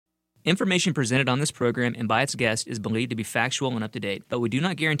Information presented on this program and by its guest is believed to be factual and up to date, but we do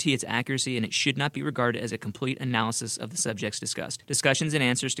not guarantee its accuracy and it should not be regarded as a complete analysis of the subjects discussed. Discussions and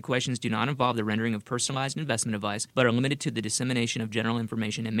answers to questions do not involve the rendering of personalized investment advice, but are limited to the dissemination of general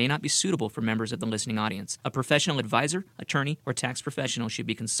information and may not be suitable for members of the listening audience. A professional advisor, attorney, or tax professional should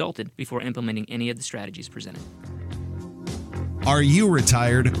be consulted before implementing any of the strategies presented. Are you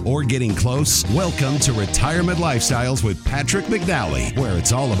retired or getting close? Welcome to Retirement Lifestyles with Patrick McNally, where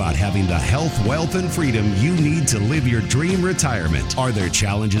it's all about having the health, wealth, and freedom you need to live your dream retirement. Are there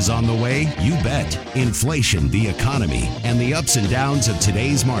challenges on the way? You bet. Inflation, the economy, and the ups and downs of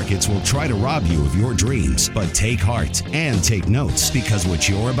today's markets will try to rob you of your dreams. But take heart and take notes, because what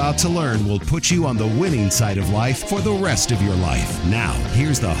you're about to learn will put you on the winning side of life for the rest of your life. Now,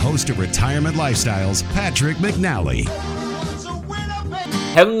 here's the host of Retirement Lifestyles, Patrick McNally.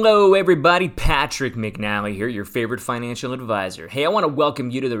 Hello everybody, Patrick McNally here, your favorite financial advisor. Hey, I want to welcome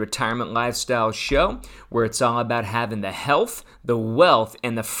you to the Retirement Lifestyle Show, where it's all about having the health, the wealth,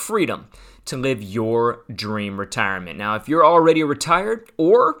 and the freedom to live your dream retirement. Now, if you're already retired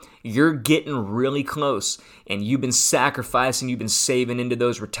or you're getting really close and you've been sacrificing, you've been saving into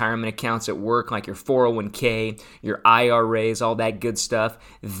those retirement accounts at work like your 401k, your IRAs, all that good stuff,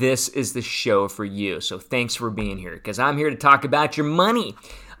 this is the show for you. So thanks for being here, because I'm here to talk about your money.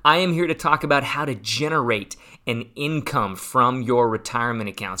 I am here to talk about how to generate an income from your retirement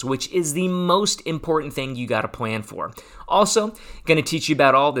accounts, which is the most important thing you got to plan for. Also, going to teach you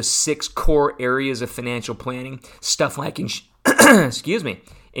about all the 6 core areas of financial planning, stuff like insurance,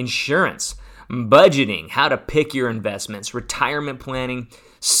 budgeting, how to pick your investments, retirement planning,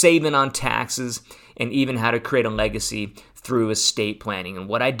 saving on taxes, and even how to create a legacy through estate planning. And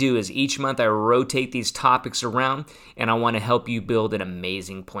what I do is each month I rotate these topics around, and I want to help you build an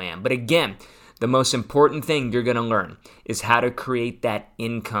amazing plan. But again, the most important thing you're going to learn is how to create that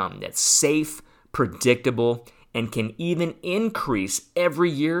income that's safe, predictable, and can even increase every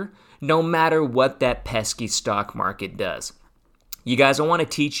year no matter what that pesky stock market does. You guys, I want to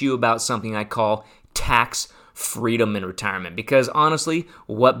teach you about something I call tax freedom in retirement, because honestly,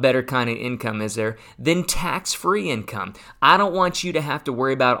 what better kind of income is there than tax-free income? I don't want you to have to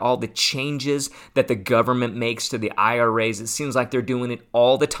worry about all the changes that the government makes to the IRAs. It seems like they're doing it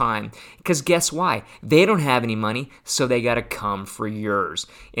all the time, because guess why? They don't have any money, so they got to come for yours.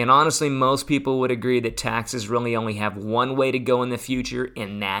 And honestly, most people would agree that taxes really only have one way to go in the future,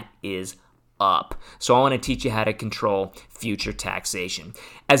 and that is up. So I want to teach you how to control future taxation.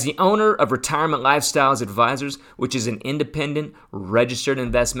 As the owner of Retirement Lifestyles Advisors, which is an independent, registered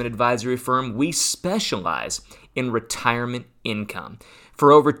investment advisory firm, we specialize in retirement income.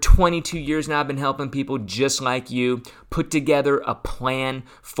 For over 22 years now, I've been helping people just like you put together a plan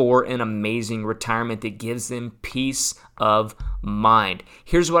for an amazing retirement that gives them peace of mind.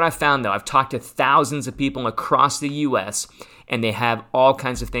 Here's what I found, though. I've talked to thousands of people across the U.S., and they have all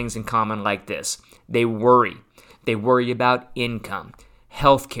kinds of things in common like this. They worry. They worry about income,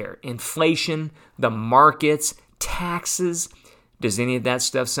 healthcare, inflation, the markets, taxes. Does any of that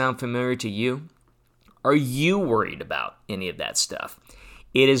stuff sound familiar to you? Are you worried about any of that stuff?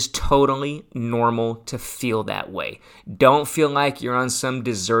 It is totally normal to feel that way. Don't feel like you're on some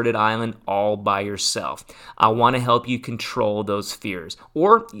deserted island all by yourself. I want to help you control those fears,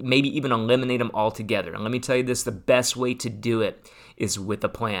 or maybe even eliminate them altogether. And let me tell you this, the best way to do it is with a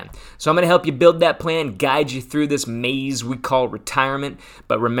plan. So I'm going to help you build that plan, guide you through this maze we call retirement.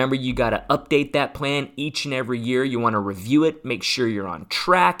 But remember, you got to update that plan each and every year. You want to review it, make sure you're on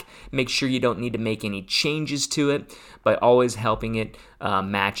track, make sure you don't need to make any changes to it, by always helping it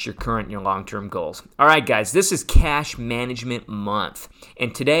match your current and your long-term goals. All right, guys, this is Cash Management Month.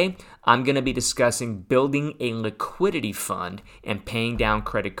 And today, I'm going to be discussing building a liquidity fund and paying down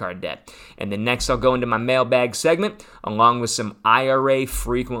credit card debt. And then next, I'll go into my mailbag segment, along with some IRA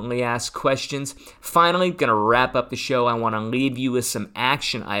frequently asked questions. Finally, going to wrap up the show. I want to leave you with some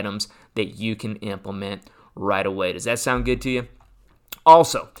action items that you can implement right away. Does that sound good to you?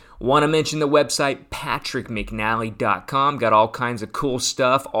 Also, want to mention the website, patrickmcnally.com. Got all kinds of cool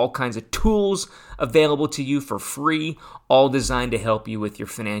stuff, all kinds of tools available to you for free, all designed to help you with your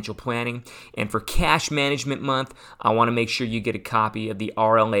financial planning. And for Cash Management Month, I want to make sure you get a copy of the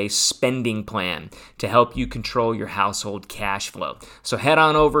RLA Spending Plan to help you control your household cash flow. So head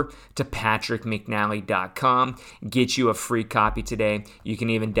on over to patrickmcnally.com, get you a free copy today. You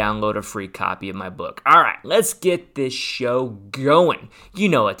can even download a free copy of my book. All right, let's get this show going. You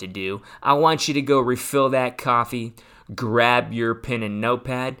know what to do. I want you to go refill that coffee, grab your pen and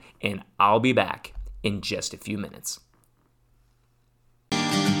notepad, and I'll be back in just a few minutes.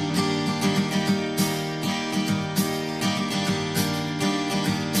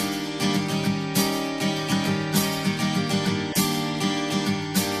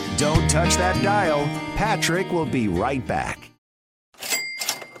 Don't touch that dial. Patrick will be right back.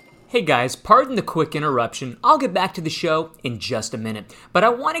 Hey guys, pardon the quick interruption. I'll get back to the show in just a minute, but I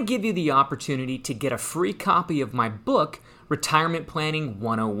want to give you the opportunity to get a free copy of my book, Retirement Planning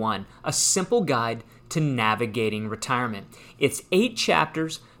 101, a simple guide to navigating retirement. It's 8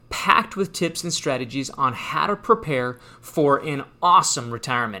 chapters packed with tips and strategies on how to prepare for an awesome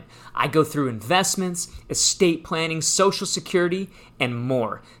retirement. I go through investments, estate planning, Social Security, and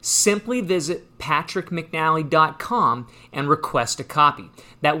more. Simply visit patrickmcnally.com and request a copy.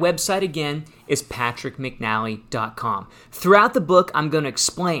 That website again is patrickmcnally.com. Throughout the book, I'm going to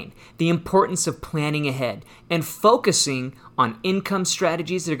explain the importance of planning ahead and focusing on income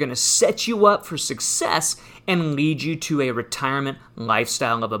strategies that are going to set you up for success and lead you to a retirement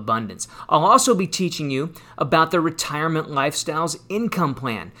lifestyle of abundance. I'll also be teaching you about the Retirement Lifestyles Income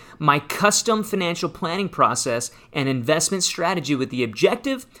Plan, my custom financial planning process and investment strategy with the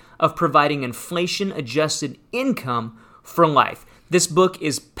objective of providing inflation-adjusted income for life. This book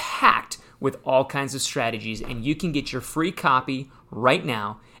is packed with all kinds of strategies, and you can get your free copy right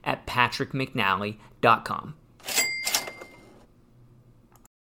now at patrickmcnally.com.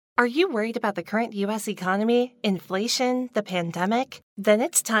 Are you worried about the current U.S. economy, inflation, the pandemic? Then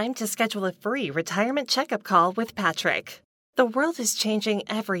it's time to schedule a free retirement checkup call with Patrick. The world is changing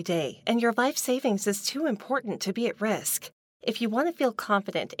every day, and your life savings is too important to be at risk. If you want to feel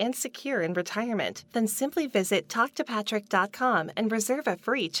confident and secure in retirement, then simply visit talktopatrick.com and reserve a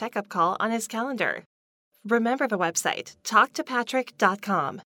free checkup call on his calendar. Remember the website,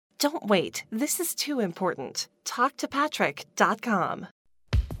 talktopatrick.com. Don't wait. This is too important. talktopatrick.com.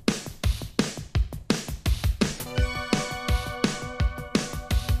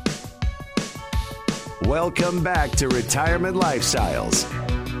 Welcome back to Retirement Lifestyles.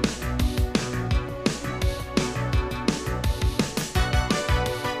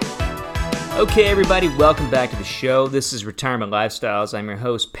 Okay, everybody, welcome back to the show. This is Retirement Lifestyles. I'm your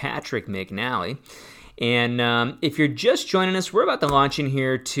host, Patrick McNally. And if you're just joining us, we're about to launch in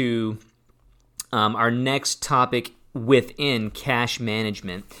here to our next topic within cash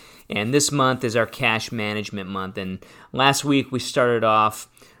management. And this month is our cash management month. And last week we started off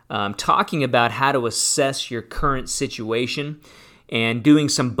talking about how to assess your current situation and doing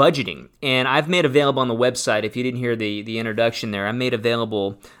some budgeting. And I've made available on the website, if you didn't hear the introduction there, I made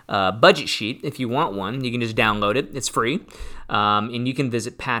available a budget sheet. If you want one, you can just download it. It's free. And you can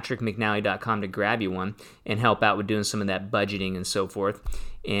visit patrickmcnally.com to grab you one and help out with doing some of that budgeting and so forth.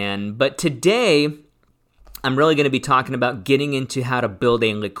 But today, I'm really going to be talking about getting into how to build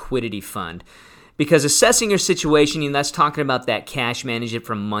a liquidity fund. Because assessing your situation, that's talking about that cash management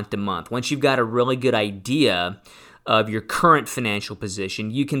from month to month. Once you've got a really good idea of your current financial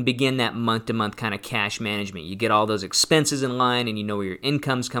position, you can begin that month-to-month kind of cash management. You get all those expenses in line and you know where your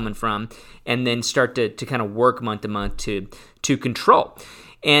income's coming from, and then start to kind of work month-to-month to control.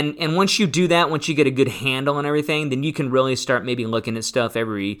 And once you do that, once you get a good handle on everything, then you can really start maybe looking at stuff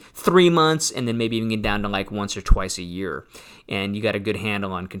every 3 months and then maybe even get down to like once or twice a year. And you got a good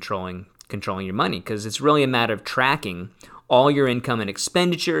handle on controlling your money, because it's really a matter of tracking all your income and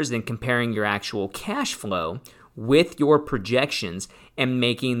expenditures, then comparing your actual cash flow with your projections and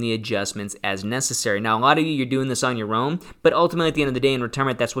making the adjustments as necessary. Now, a lot of you're doing this on your own, but ultimately at the end of the day in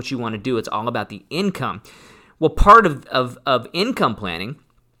retirement, that's what you want to do. It's all about the income. Well, part of income planning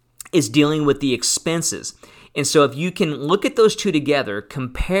is dealing with the expenses. And so if you can look at those two together,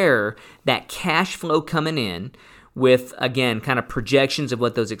 compare that cash flow coming in with, again, kind of projections of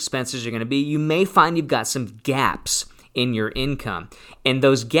what those expenses are going to be, you may find you've got some gaps in your income. And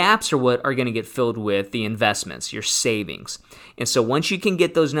those gaps are what are going to get filled with the investments, your savings. And so once you can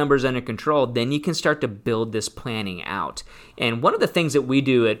get those numbers under control, then you can start to build this planning out. And one of the things that we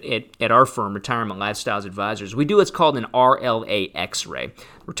do at our firm, Retirement Lifestyles Advisors, we do what's called an RLA X-ray,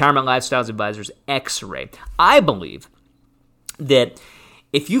 Retirement Lifestyles Advisors X-ray. I believe that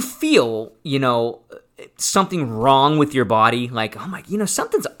if you feel, something wrong with your body, like, oh my,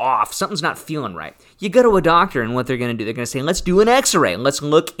 something's off, something's not feeling right, you go to a doctor, and what they're going to do, they're going to say, let's do an X-ray, let's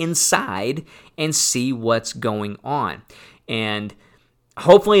look inside and see what's going on. And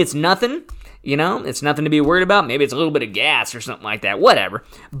hopefully it's nothing, it's nothing to be worried about. Maybe it's a little bit of gas or something like that, whatever.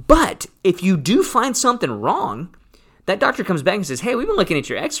 But if you do find something wrong, that doctor comes back and says, hey, we've been looking at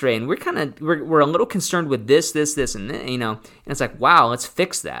your X-ray, and we're a little concerned with this, and this, and it's like, wow, let's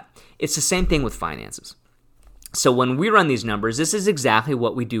fix that. It's the same thing with finances. So when we run these numbers, this is exactly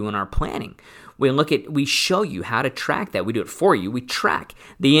what we do in our planning. We show you how to track that. We do it for you. We track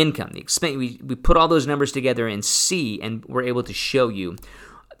the income, the expense. We put all those numbers together and see, and we're able to show you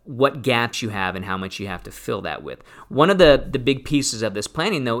what gaps you have and how much you have to fill that with. One of the big pieces of this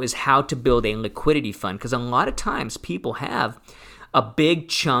planning, though, is how to build a liquidity fund, because a lot of times people have a big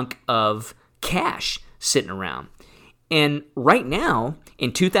chunk of cash sitting around. And right now,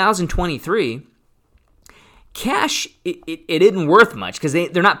 in 2023, cash, it isn't worth much because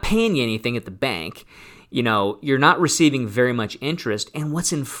they're not paying you anything at the bank. You're not receiving very much interest. And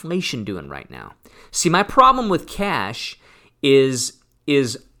what's inflation doing right now? See, my problem with cash is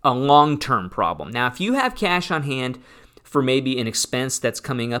a long-term problem. Now, if you have cash on hand for maybe an expense that's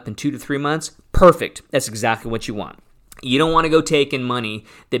coming up in 2 to 3 months, perfect. That's exactly what you want. You don't want to go taking money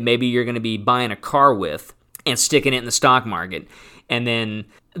that maybe you're going to be buying a car with and sticking it in the stock market. And then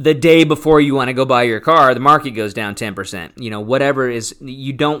the day before you want to go buy your car, the market goes down 10%. Whatever is,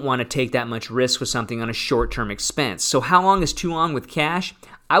 you don't want to take that much risk with something on a short-term expense. So how long is too long with cash?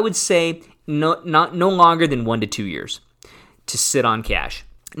 I would say no longer than 1 to 2 years to sit on cash.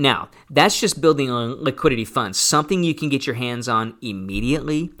 Now, that's just building a liquidity fund, something you can get your hands on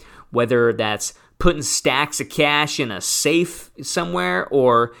immediately, whether that's putting stacks of cash in a safe somewhere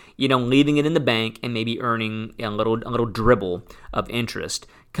or, leaving it in the bank and maybe earning a little dribble of interest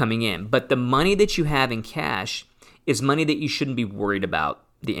coming in. But the money that you have in cash is money that you shouldn't be worried about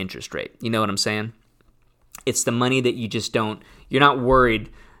the interest rate. You know what I'm saying? It's the money that you're not worried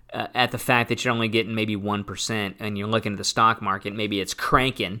at the fact that you're only getting maybe 1% and you're looking at the stock market, maybe it's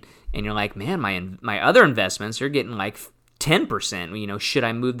cranking and you're like, man, my other investments are getting like 10%, should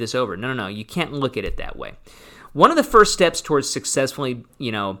I move this over? No, you can't look at it that way. One of the first steps towards successfully,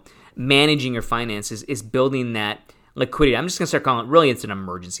 managing your finances is building that liquidity. I'm just going to start calling it, really, it's an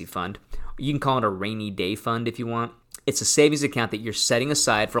emergency fund. You can call it a rainy day fund if you want. It's a savings account that you're setting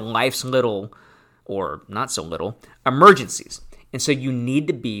aside for life's little or not so little emergencies. And so you need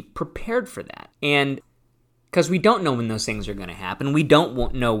to be prepared for that. And because we don't know when those things are going to happen. We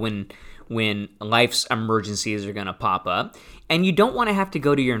don't know when life's emergencies are going to pop up. And you don't want to have to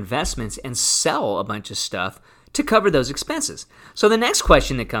go to your investments and sell a bunch of stuff to cover those expenses. So the next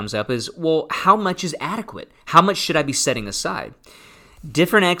question that comes up is, well, how much is adequate? How much should I be setting aside?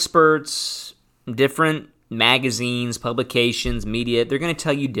 Different experts, different magazines, publications, media, they're going to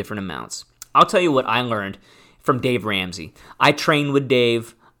tell you different amounts. I'll tell you what I learned from Dave Ramsey. I trained with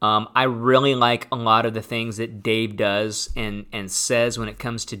Dave. I really like a lot of the things that Dave does and says when it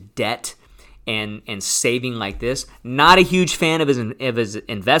comes to debt and saving like this. Not a huge fan of his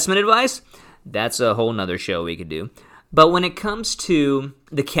investment advice. That's a whole nother show we could do. But when it comes to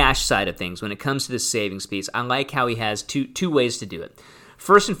the cash side of things, when it comes to the savings piece, I like how he has two ways to do it.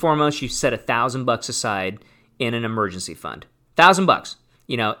 First and foremost, you set $1,000 aside in an emergency fund. $1,000.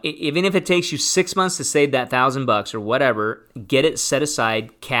 Even if it takes you 6 months to save that $1,000 or whatever, get it set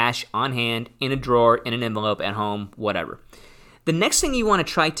aside, cash on hand, in a drawer, in an envelope, at home, whatever. The next thing you want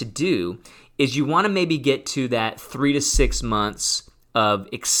to try to do is you want to maybe get to that 3 to 6 months of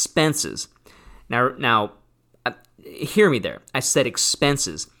expenses. Now, hear me there. I said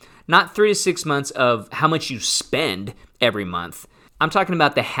expenses, not 3 to 6 months of how much you spend every month. I'm talking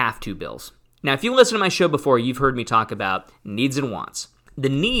about the have-to bills. Now, if you listen to my show before, you've heard me talk about needs and wants. The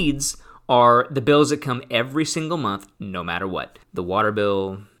needs are the bills that come every single month, no matter what. The water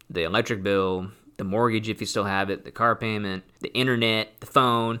bill, the electric bill, the mortgage if you still have it, the car payment, the internet, the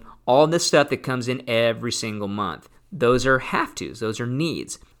phone, all this stuff that comes in every single month. Those are have-tos. Those are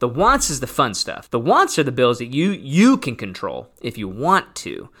needs. The wants is the fun stuff. The wants are the bills that you can control if you want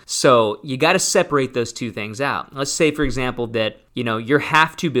to. So you got to separate those two things out. Let's say, for example, that your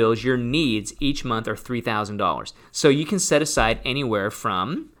have-to bills, your needs each month are $3,000. So you can set aside anywhere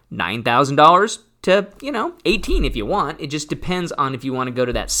from $9,000 to $18,000 if you want. It just depends on if you want to go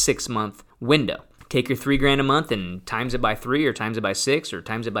to that 6-month window. Take your $3,000 a month and times it by 3 or times it by 6 or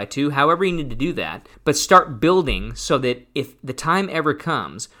times it by 2, however you need to do that. But start building so that if the time ever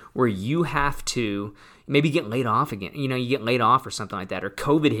comes where you have to maybe get laid off again, you get laid off or something like that, or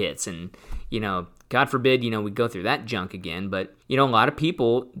COVID hits and, God forbid, we go through that junk again. But, a lot of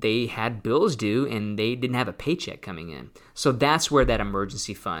people, they had bills due and they didn't have a paycheck coming in. So that's where that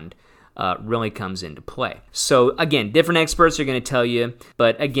emergency fund really comes into play. So again, different experts are going to tell you,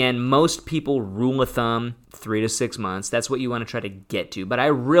 but again, most people rule of thumb 3 to 6 months. That's what you want to try to get to. But I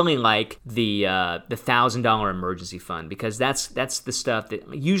really like the $1,000 emergency fund because that's the stuff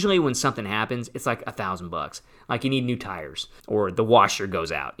that usually when something happens, it's like $1,000. Like you need new tires or the washer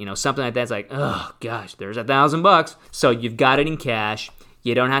goes out, something like that's like, oh gosh, there's $1,000. So you've got it in cash.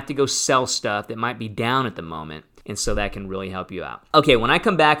 You don't have to go sell stuff that might be down at the moment. And so that can really help you out. Okay, when I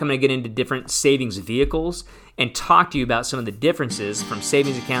come back, I'm going to get into different savings vehicles and talk to you about some of the differences from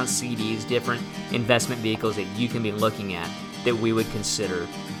savings accounts, CDs, different investment vehicles that you can be looking at that we would consider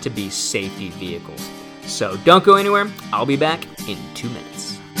to be safety vehicles. So don't go anywhere. I'll be back in 2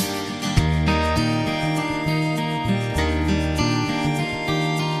 minutes.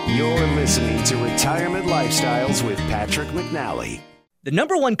 You're listening to Retirement Lifestyles with Patrick McNally. The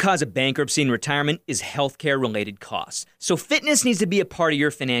number one cause of bankruptcy in retirement is healthcare-related costs. So fitness needs to be a part of your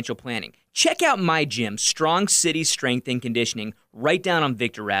financial planning. Check out my gym, Strong City Strength and Conditioning, right down on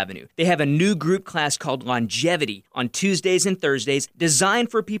Victor Avenue. They have a new group class called Longevity on Tuesdays and Thursdays, designed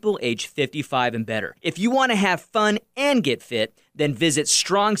for people age 55 and better. If you want to have fun and get fit, then visit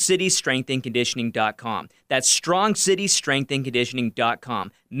StrongCityStrengthAndConditioning.com. That's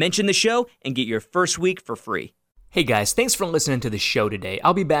StrongCityStrengthAndConditioning.com. Mention the show and get your first week for free. Hey guys, thanks for listening to the show today.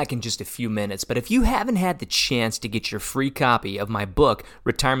 I'll be back in just a few minutes, but if you haven't had the chance to get your free copy of my book,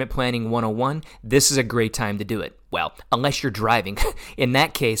 Retirement Planning 101, this is a great time to do it. Well, unless you're driving. In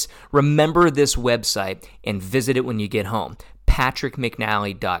that case, remember this website and visit it when you get home.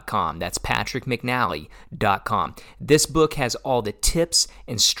 PatrickMcNally.com. That's PatrickMcNally.com. This book has all the tips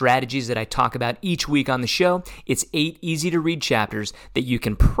and strategies that I talk about each week on the show. It's 8 easy-to-read chapters that you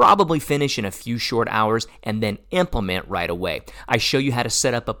can probably finish in a few short hours and then implement right away. I show you how to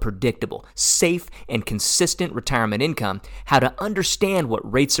set up a predictable, safe, and consistent retirement income, how to understand what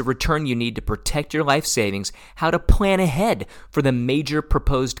rates of return you need to protect your life savings, how to plan ahead for the major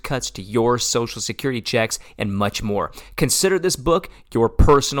proposed cuts to your Social Security checks, and much more. Consider this book your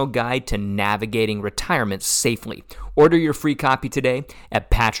personal guide to navigating retirement safely. Order your free copy today at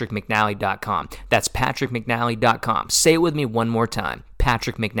PatrickMcNally.com. That's PatrickMcNally.com. Say it with me one more time.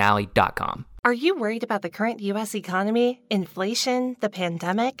 PatrickMcNally.com. Are you worried about the current U.S. economy, inflation, the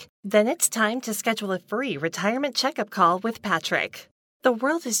pandemic? Then it's time to schedule a free retirement checkup call with Patrick. The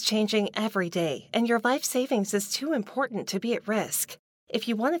world is changing every day, and your life savings is too important to be at risk. If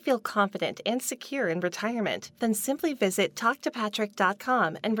you want to feel confident and secure in retirement, then simply visit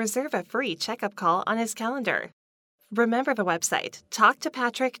TalkToPatrick.com and reserve a free checkup call on his calendar. Remember the website,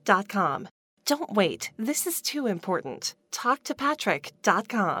 TalkToPatrick.com. Don't wait. This is too important.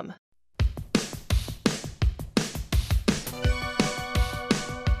 TalkToPatrick.com.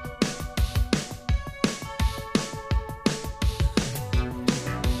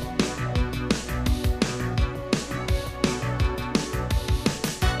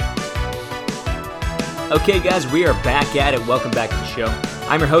 Okay, guys, we are back at it. Welcome back to the show.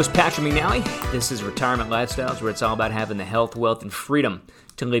 I'm your host, Patrick McNally. This is Retirement Lifestyles, where it's all about having the health, wealth, and freedom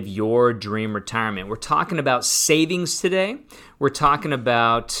to live your dream retirement. We're talking about savings today. We're talking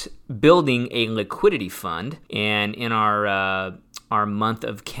about building a liquidity fund. And in our month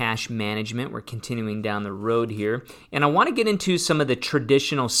of cash management, we're continuing down the road here. And I want to get into some of the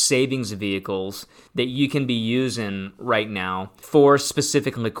traditional savings vehicles that you can be using right now for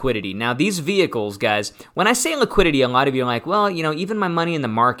specific liquidity. Now, these vehicles, guys, when I say liquidity, a lot of you are like, well, even my money in the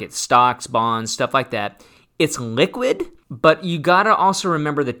market, stocks, bonds, stuff like that, it's liquid, but you got to also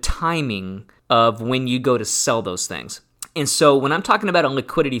remember the timing of when you go to sell those things. And so when I'm talking about a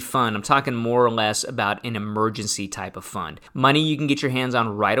liquidity fund, I'm talking more or less about an emergency type of fund. Money you can get your hands on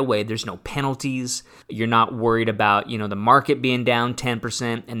right away. There's no penalties. You're not worried about, the market being down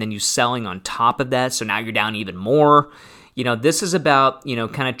 10% and then you selling on top of that. So now you're down even more. This is about,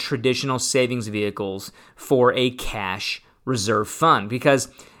 kind of traditional savings vehicles for a cash reserve fund, because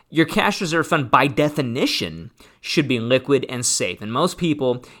your cash reserve fund, by definition, should be liquid and safe. And most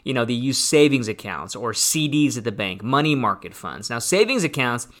people, they use savings accounts or CDs at the bank, money market funds. Now, savings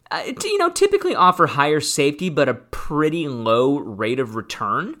accounts, typically offer higher safety, but a pretty low rate of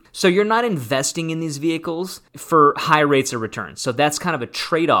return. So you're not investing in these vehicles for high rates of return. So that's kind of a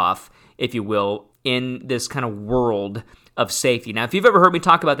trade-off, if you will, in this kind of world of safety. Now, if you've ever heard me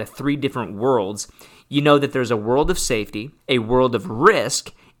talk about the 3 different worlds, you know that there's a world of safety, a world of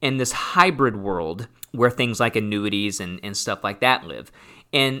risk, and this hybrid world where things like annuities and stuff like that live.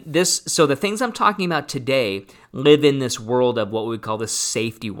 And so the things I'm talking about today live in this world of what we call the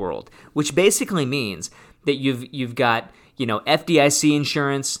safety world, which basically means that you've got, FDIC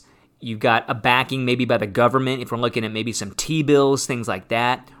insurance, you've got a backing maybe by the government, if we're looking at maybe some T-bills, things like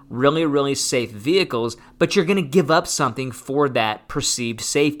that, really, really safe vehicles, but you're going to give up something for that perceived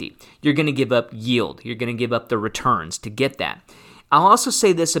safety. You're going to give up yield. You're going to give up the returns to get that. I'll also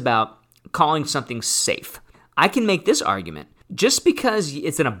say this about calling something safe. I can make this argument. Just because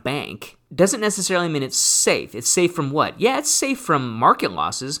it's in a bank doesn't necessarily mean it's safe. It's safe from what? Yeah, it's safe from market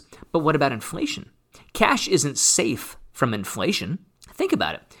losses, but what about inflation? Cash isn't safe from inflation. Think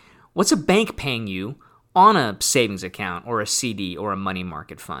about it. What's a bank paying you on a savings account or a CD or a money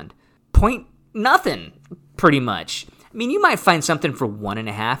market fund? Nothing, pretty much. I mean, you might find something for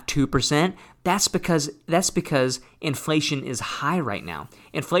 1.5%, 2%, That's because inflation is high right now.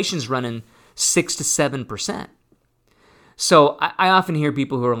 Inflation's running 6 to 7%. So I often hear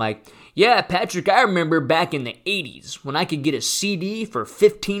people who are like, yeah, Patrick, I remember back in the 80s when I could get a CD for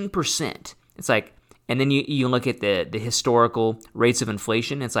 15%. It's like, and then you look at the historical rates of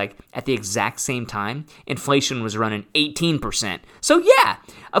inflation. It's like at the exact same time, inflation was running 18%. So yeah,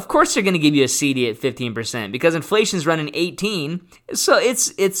 of course they're going to give you a CD at 15% because inflation's running 18. So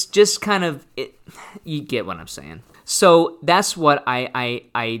it's just kind of, you get what I'm saying. So that's what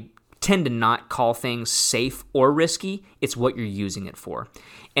I tend to not call things safe or risky. It's what you're using it for.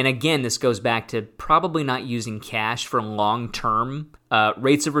 And again, this goes back to probably not using cash for long-term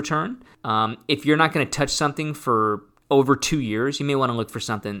rates of return. If you're not going to touch something for over 2 years, you may want to look for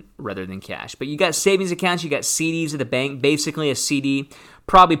something rather than cash. But you got savings accounts, you got CDs at the bank. Basically, a CD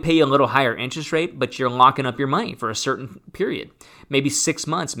probably pay you a little higher interest rate, but you're locking up your money for a certain period. Maybe 6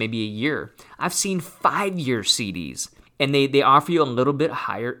 months, maybe a year. I've seen 5-year CDs, and they offer you a little bit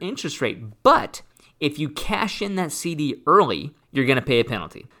higher interest rate. But if you cash in that CD early, you're going to pay a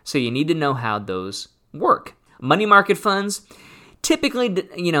penalty. So you need to know how those work. Money market funds, typically,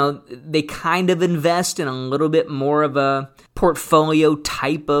 they kind of invest in a little bit more of a portfolio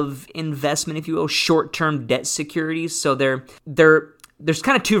type of investment, if you will, short-term debt securities. So there's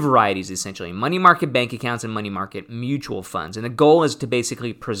kind of two varieties, essentially, money market bank accounts and money market mutual funds. And the goal is to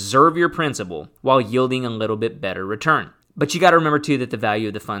basically preserve your principal while yielding a little bit better return. But you got to remember, too, that the value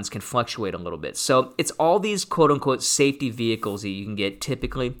of the funds can fluctuate a little bit. So it's all these quote-unquote safety vehicles that you can get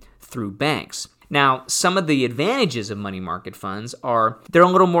typically through banks. Now, some of the advantages of money market funds are they're a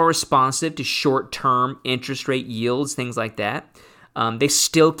little more responsive to short-term interest rate yields, things like that. They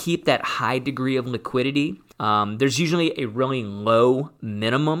still keep that high degree of liquidity. There's usually a really low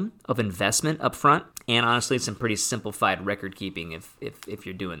minimum of investment up front, and honestly, some pretty simplified record keeping if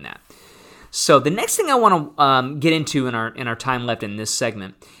you're doing that. So the next thing I want to get into in our time left in this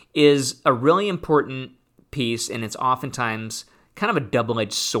segment is a really important piece, and it's oftentimes kind of a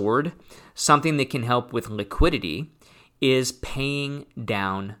double-edged sword. Something that can help with liquidity is paying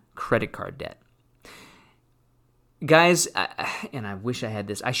down credit card debt. Guys, and I wish I had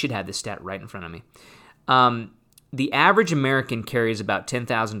this. I should have this stat right in front of me. The average American carries about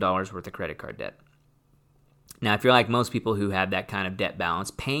 $10,000 worth of credit card debt. Now, if you're like most people who have that kind of debt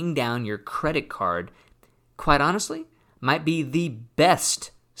balance, paying down your credit card, quite honestly, might be the best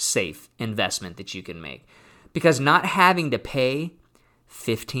safe investment that you can make. Because not having to pay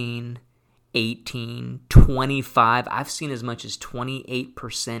 15, 18, 25, I've seen as much as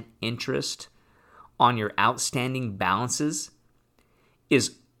 28% interest on your outstanding balances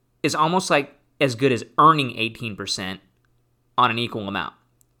is almost like as good as earning 18% on an equal amount.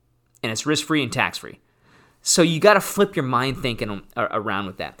 And it's risk-free and tax-free. So you got to flip your mind thinking around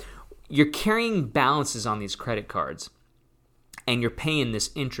with that. You're carrying balances on these credit cards, and you're paying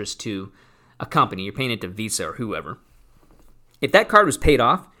this interest to a company. You're paying it to Visa or whoever. If that card was paid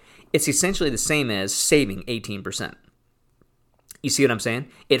off, it's essentially the same as saving 18%. You see what I'm saying?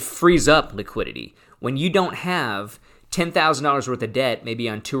 It frees up liquidity. When you don't have $10,000 worth of debt, maybe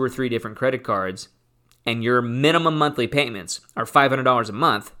on 2 or 3 different credit cards, and your minimum monthly payments are $500 a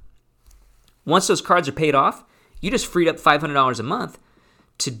month, once those cards are paid off, you just freed up $500 a month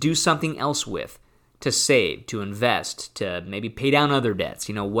to do something else with, to save, to invest, to maybe pay down other debts,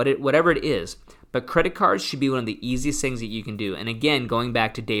 whatever it is. But credit cards should be one of the easiest things that you can do. And again, going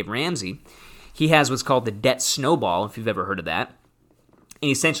back to Dave Ramsey, he has what's called the debt snowball, if you've ever heard of that.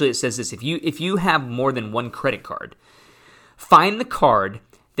 And essentially it says this: if you have more than one credit card, find the card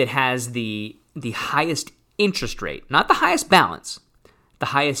that has the highest interest rate, not the highest balance, the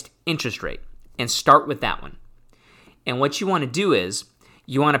highest interest rate, and start with that one. And what you want to do is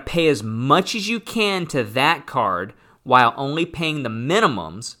you want to pay as much as you can to that card while only paying the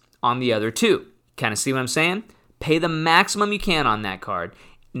minimums on the other two. Kind of see what I'm saying? Pay the maximum you can on that card.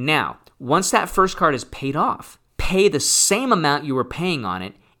 Now, once that first card is paid off, pay the same amount you were paying on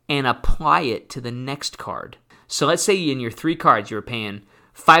it and apply it to the next card. So let's say in your 3 cards you were paying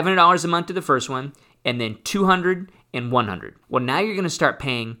 $500 a month to the first one, and then $200 and $100. Well, now you're going to start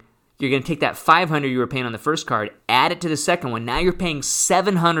paying. You're going to take that $500 you were paying on the first card, add it to the second one. Now you're paying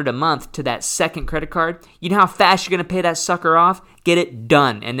 $700 a month to that second credit card. You know how fast you're going to pay that sucker off? Get it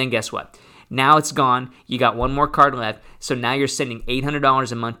done. And then guess what? Now it's gone. You got one more card left. So now you're sending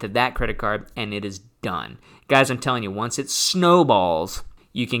 $800 a month to that credit card, and it is done. Guys, I'm telling you, once it snowballs,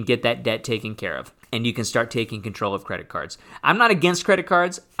 you can get that debt taken care of, and you can start taking control of credit cards. I'm not against credit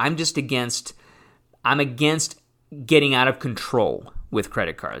cards. I'm against getting out of control with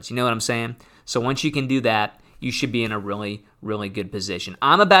credit cards. You know what I'm saying? So once you can do that, you should be in a really, really good position.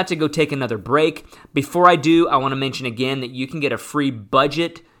 I'm about to go take another break. Before I do, I want to mention again that you can get a free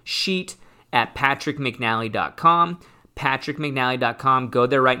budget sheet at patrickmcnally.com. patrickmcnally.com. Go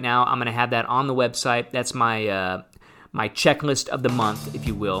there right now. I'm going to have that on the website. That's my my checklist of the month, if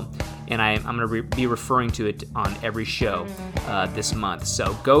you will. And I'm going to be referring to it on every show this month.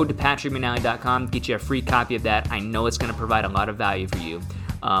 So go to patrickmcnally.com, get you a free copy of that. I know it's going to provide a lot of value for you.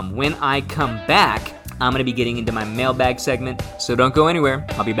 When I come back, I'm going to be getting into my mailbag segment, so don't go anywhere.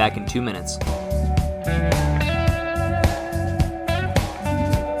 I'll be back in 2 minutes.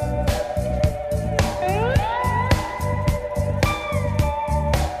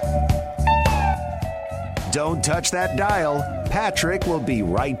 Don't touch that dial. Patrick will be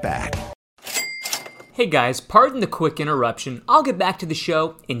right back. Hey guys, pardon the quick interruption. I'll get back to the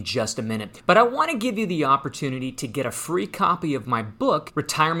show in just a minute. But I want to give you the opportunity to get a free copy of my book,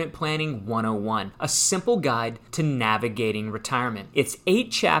 Retirement Planning 101, a simple guide to navigating retirement. It's 8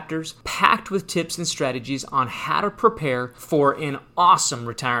 chapters packed with tips and strategies on how to prepare for an awesome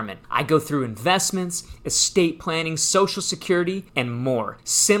retirement. I go through investments, estate planning, Social Security, and more.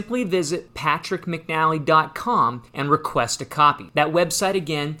 Simply visit patrickmcnally.com and request a copy. That website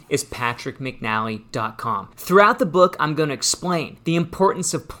again is patrickmcnally.com. Throughout the book, I'm going to explain the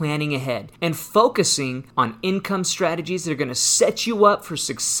importance of planning ahead and focusing on income strategies that are going to set you up for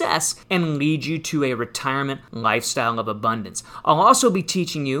success and lead you to a retirement lifestyle of abundance. I'll also be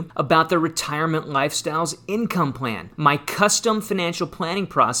teaching you about the Retirement Lifestyles Income Plan, my custom financial planning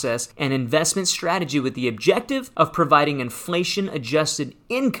process and investment strategy with the objective of providing inflation-adjusted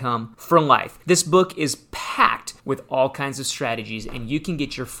income for life. This book is packed with all kinds of strategies, and you can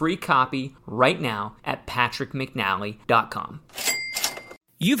get your free copy right now at patrickmcnally.com.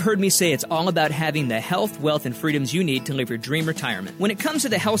 You've heard me say it's all about having the health, wealth, and freedoms you need to live your dream retirement. When it comes to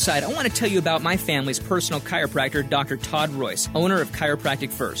the health side, I want to tell you about my family's personal chiropractor, Dr. Todd Royce, owner of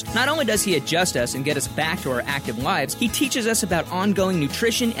Chiropractic First. Not only does he adjust us and get us back to our active lives, he teaches us about ongoing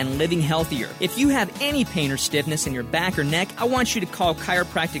nutrition and living healthier. If you have any pain or stiffness in your back or neck, I want you to call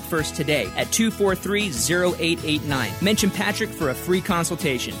Chiropractic First today at 243-0889. Mention Patrick for a free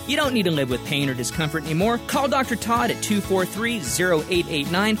consultation. You don't need to live with pain or discomfort anymore. Call Dr. Todd at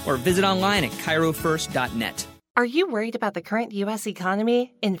 243-0889. Or visit online at chirofirst.net. Are you worried about the current U.S.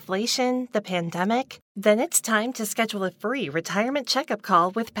 economy, inflation, the pandemic? Then it's time to schedule a free retirement checkup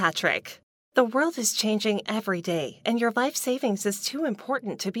call with Patrick. The world is changing every day, and your life savings is too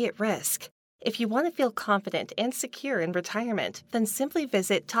important to be at risk. If you want to feel confident and secure in retirement, then simply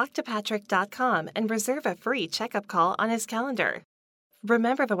visit talktopatrick.com and reserve a free checkup call on his calendar.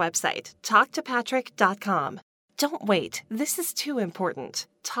 Remember the website, talktopatrick.com. Don't wait. This is too important.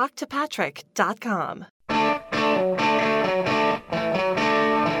 TalkToPatrick.com.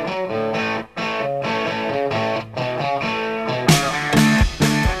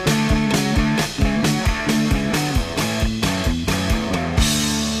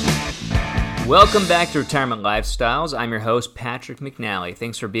 Welcome back to Retirement Lifestyles. I'm your host, Patrick McNally.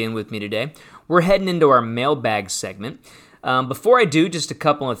 Thanks for being with me today. We're heading into our mailbag segment. Before I do, just a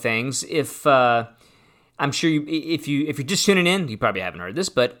couple of things. I'm sure if you're just tuning in, you probably haven't heard this,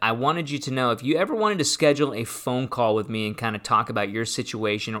 but I wanted you to know if you ever wanted to schedule a phone call with me and kind of talk about your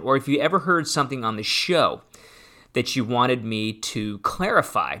situation, or if you ever heard something on the show that you wanted me to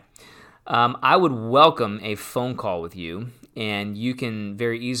clarify, I would welcome a phone call with you, and you can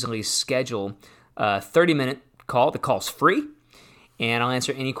very easily schedule a 30-minute call. The call's free, and I'll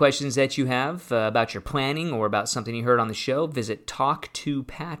answer any questions that you have about your planning or about something you heard on the show. Visit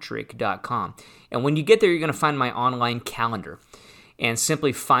talktopatrick.com. And when you get there, you're going to find my online calendar. And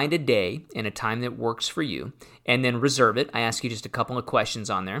simply find a day and a time that works for you, and then reserve it. I ask you just a couple of questions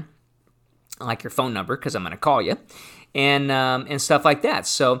on there, like your phone number, because I'm going to call you, and stuff like that.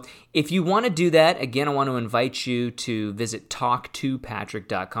 So if you want to do that, again, I want to invite you to visit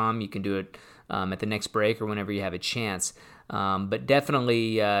talktopatrick.com. You can do it at the next break or whenever you have a chance. But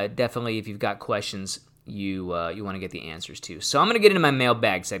definitely, if you've got questions, you want to get the answers to. So I'm going to get into my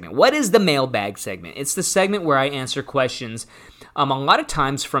mailbag segment. What is the mailbag segment? It's the segment where I answer questions a lot of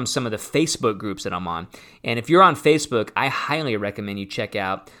times from some of the Facebook groups that I'm on. And if you're on Facebook, I highly recommend you check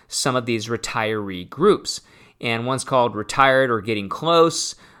out some of these retiree groups. And one's called Retired or Getting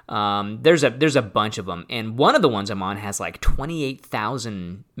Close. There's a bunch of them. And one of the ones I'm on has like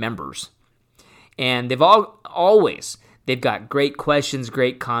 28,000 members. And they've got great questions,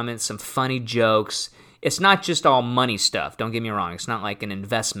 great comments, some funny jokes. It's not just all money stuff. Don't get me wrong. It's not like an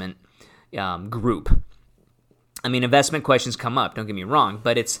investment group. I mean, investment questions come up. Don't get me wrong,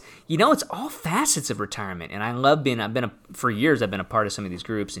 but it's all facets of retirement, and I love for years I've been a part of some of these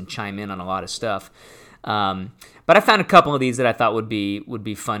groups and chime in on a lot of stuff. But I found a couple of these that I thought would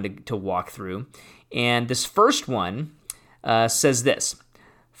be fun to walk through. And this first one says this: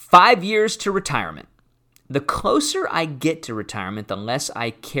 5 years to retirement. The closer I get to retirement, the less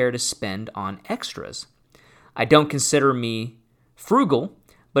I care to spend on extras. I don't consider me frugal,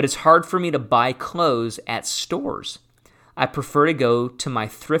 but it's hard for me to buy clothes at stores. I prefer to go to my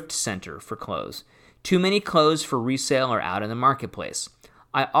thrift center for clothes. Too many clothes for resale are out in the marketplace.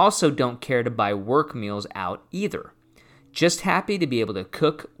 I also don't care to buy work meals out either. Just happy to be able to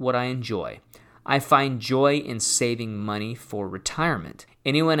cook what I enjoy. I find joy in saving money for retirement.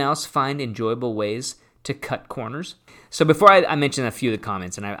 Anyone else find enjoyable ways to cut corners? So before I mention a few of the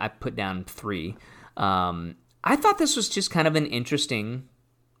comments, and I put down 3, I thought this was just kind of an interesting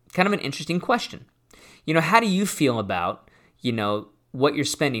question. How do you feel about, what you're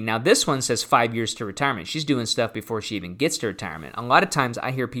spending? Now, this one says 5 years to retirement. She's doing stuff before she even gets to retirement. A lot of times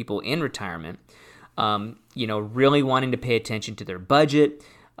I hear people in retirement, really wanting to pay attention to their budget,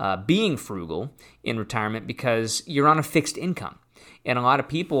 being frugal in retirement because you're on a fixed income. And a lot of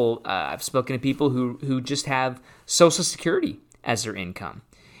people, I've spoken to people who just have Social Security as their income.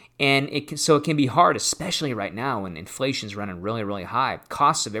 And it can be hard, especially right now when inflation's running really, really high.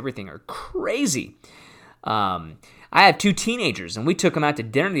 Costs of everything are crazy. I have 2 teenagers, and we took them out to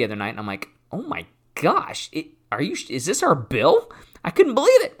dinner the other night, and I'm like, oh my gosh, is this our bill? I couldn't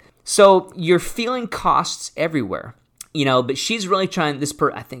believe it. So you're feeling costs everywhere, but she's really trying,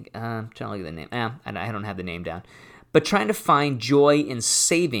 I'm trying to look at the name. I don't have the name down. But trying to find joy in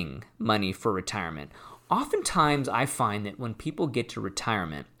saving money for retirement. Oftentimes, I find that when people get to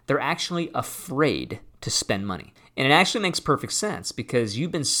retirement, they're actually afraid to spend money. And it actually makes perfect sense because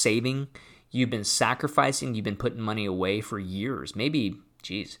you've been saving, you've been sacrificing, you've been putting money away for years, maybe,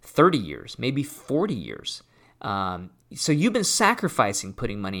 30 years, maybe 40 years. So you've been sacrificing,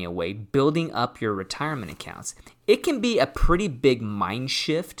 putting money away, building up your retirement accounts. It can be a pretty big mind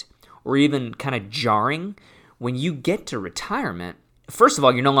shift or even kind of jarring when you get to retirement. First of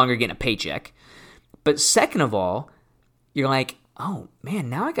all, you're no longer getting a paycheck. But second of all, you're like, oh man,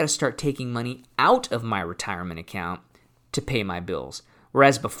 now I got to start taking money out of my retirement account to pay my bills.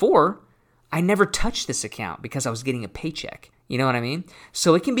 Whereas before, I never touched this account because I was getting a paycheck. You know what I mean?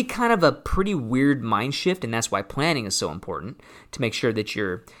 So it can be kind of a pretty weird mind shift, and that's why planning is so important, to make sure that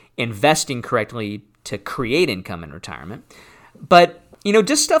you're investing correctly to create income in retirement. But,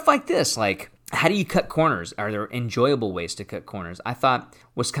 just stuff like this, like, how do you cut corners? Are there enjoyable ways to cut corners? I thought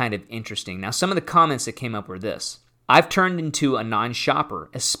was kind of interesting. Now, some of the comments that came up were this: I've turned into a non-shopper,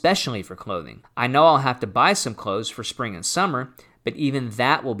 especially for clothing. I know I'll have to buy some clothes for spring and summer, but even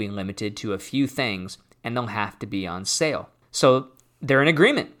that will be limited to a few things, and they'll have to be on sale. So they're in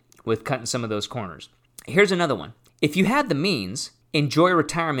agreement with cutting some of those corners. Here's another one. If you have the means, enjoy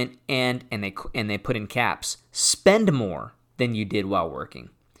retirement and they put in caps, spend more than you did while working.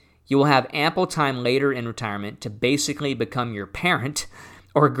 You will have ample time later in retirement to basically become your parent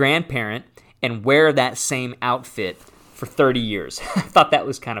or grandparent and wear that same outfit for 30 years. I thought that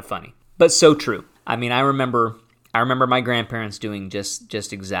was kind of funny, but so true. I mean, I remember my grandparents doing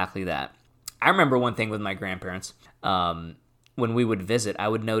just exactly that. I remember one thing with my grandparents. When we would visit, I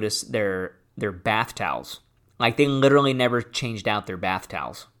would notice their bath towels. Like, they literally never changed out their bath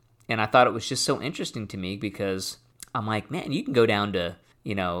towels. And I thought it was just so interesting to me because I'm like, man, you can go down to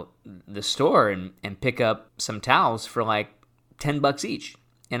the store and pick up some towels for like $10 each.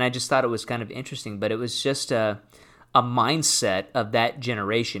 And I just thought it was kind of interesting, but it was just a mindset of that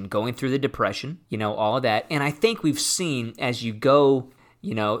generation going through the Depression, all of that. And I think we've seen as you go,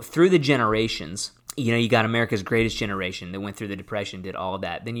 through the generations, you got America's greatest generation that went through the Depression, did all of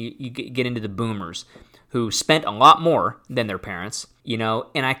that. Then you get into the boomers who spent a lot more than their parents,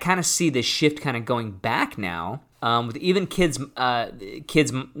 and I kind of see this shift kind of going back now. With even kids,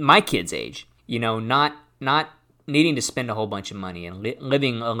 my kids' age, not needing to spend a whole bunch of money and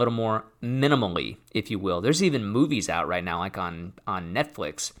living a little more minimally, if you will. There's even movies out right now, like on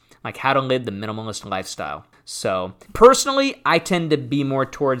Netflix, like how to live the minimalist lifestyle. So personally, I tend to be more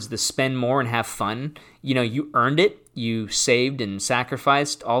towards the spend more and have fun. You earned it. You saved and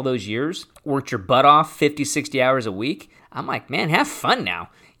sacrificed all those years, worked your butt off 50, 60 hours a week. I'm like, man, have fun now.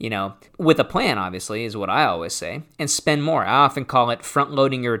 With a plan, obviously, is what I always say, and spend more. I often call it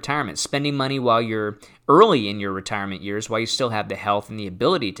front-loading your retirement, spending money while you're early in your retirement years, while you still have the health and the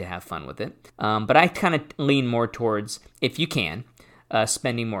ability to have fun with it. But I kind of lean more towards, if you can,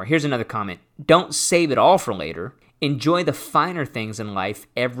 spending more. Here's another comment. Don't save it all for later. Enjoy the finer things in life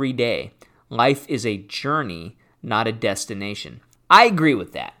every day. Life is a journey, not a destination. I agree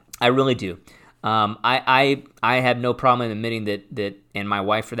with that. I really do. I have no problem admitting that, and my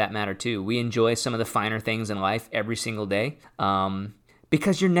wife for that matter too, we enjoy some of the finer things in life every single day.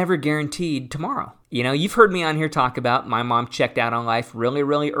 Because you're never guaranteed tomorrow. You know, you've heard me on here talk about my mom checked out on life really,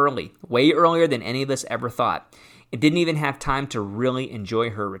 really early, way earlier than any of us ever thought. It didn't even have time to really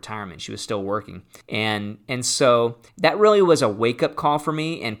enjoy her retirement. She was still working. And so that really was a wake-up call for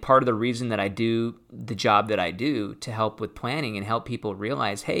me, and part of the reason that I do the job that I do to help with planning and help people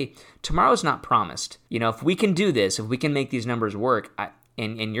realize, hey, tomorrow's not promised. You know, if we can do this, if we can make these numbers work,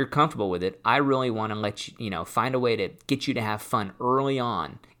 and you're comfortable with it, I really want to let you, find a way to get you to have fun early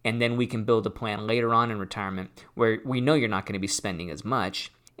on, and then we can build a plan later on in retirement where we know you're not going to be spending as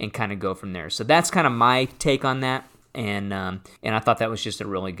much, and kind of go from there. So that's kind of my take on that, and I thought that was just a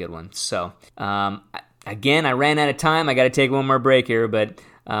really good one. So again, I ran out of time. I got to take one more break here, but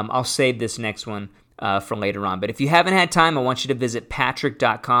I'll save this next one for later on. But if you haven't had time, I want you to visit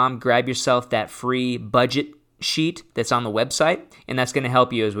patrick.com, grab yourself that free budget sheet that's on the website, and that's going to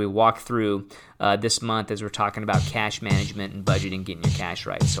help you as we walk through this month as we're talking about cash management and budgeting, getting your cash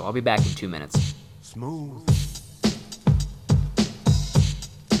right. So I'll be back in 2 minutes. Smooth.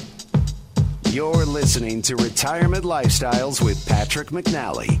 You're listening to Retirement Lifestyles with Patrick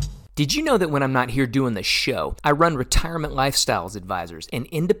McNally. Did you know that when I'm not here doing the show, I run Retirement Lifestyles Advisors, an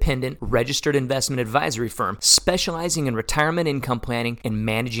independent registered investment advisory firm specializing in retirement income planning and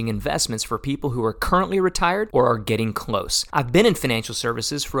managing investments for people who are currently retired or are getting close. I've been in financial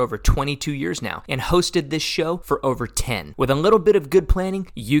services for over 22 years now and hosted this show for over 10. With a little bit of good planning,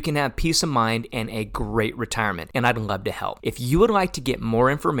 you can have peace of mind and a great retirement, and I'd love to help. If you would like to get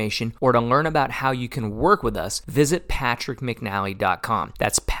more information or to learn about how you can work with us, visit patrickmcnally.com.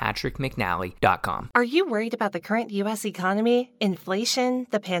 That's patrickmcnally.com. Are you worried about the current U.S. economy, inflation,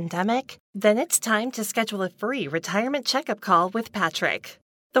 the pandemic? Then it's time to schedule a free retirement checkup call with Patrick.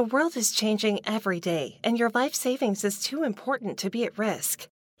 The world is changing every day, and your life savings is too important to be at risk.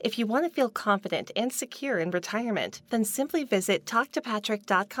 If you want to feel confident and secure in retirement, then simply visit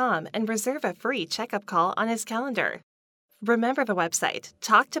talktopatrick.com and reserve a free checkup call on his calendar. Remember the website,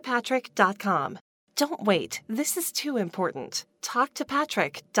 talktopatrick.com. Don't wait. This is too important.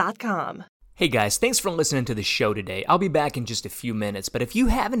 TalkToPatrick.com. Hey guys, thanks for listening to the show today. I'll be back in just a few minutes, but if you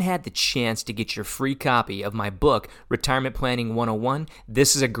haven't had the chance to get your free copy of my book, Retirement Planning 101,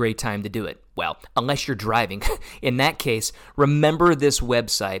 this is a great time to do it. Well, unless you're driving. In that case, remember this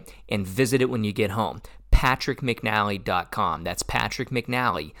website and visit it when you get home. patrickmcnally.com. That's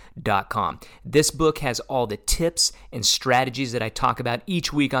patrickmcnally.com. This book has all the tips and strategies that I talk about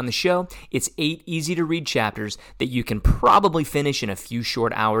each week on the show. It's 8 easy-to-read chapters that you can probably finish in a few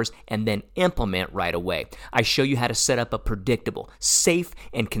short hours and then implement right away. I show you how to set up a predictable, safe,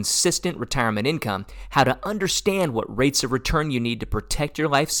 and consistent retirement income, how to understand what rates of return you need to protect your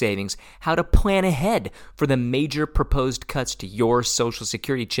life savings, how to plan ahead for the major proposed cuts to your Social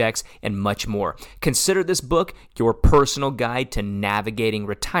Security checks, and much more. Consider this book your personal guide to navigating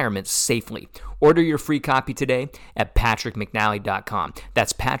retirement safely. Order your free copy today at patrickmcnally.com.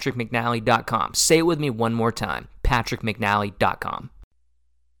 That's patrickmcnally.com. Say it with me one more time, patrickmcnally.com.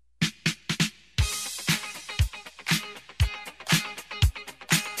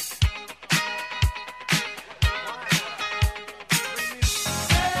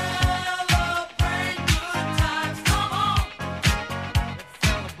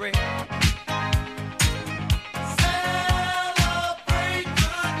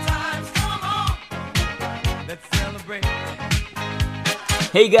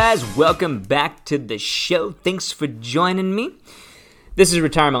 Hey guys, welcome back to the show. Thanks for joining me. This is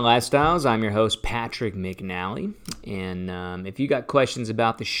Retirement Lifestyles. I'm your host, Patrick McNally. And if you got questions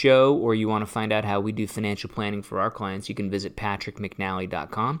about the show or you want to find out how we do financial planning for our clients, you can visit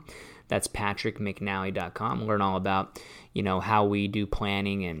patrickmcnally.com. That's patrickmcnally.com. Learn all about, how we do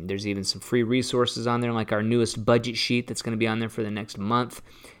planning, and there's even some free resources on there, like our newest budget sheet that's going to be on there for the next month.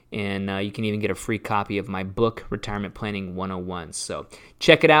 And you can even get a free copy of my book, Retirement Planning 101. So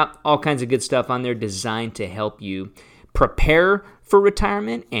check it out. All kinds of good stuff on there designed to help you prepare for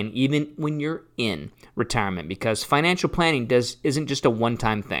retirement and even when you're in retirement, because financial planning isn't just a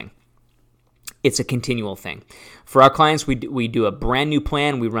one-time thing. It's a continual thing. For our clients, we do a brand new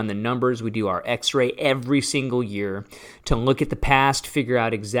plan. We run the numbers. We do our x-ray every single year to look at the past, figure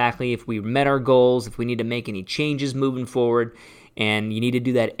out exactly if we met our goals, if we need to make any changes moving forward. And you need to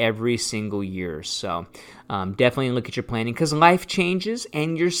do that every single year. So definitely look at your planning, because life changes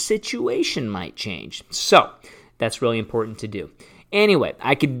and your situation might change. So that's really important to do. Anyway,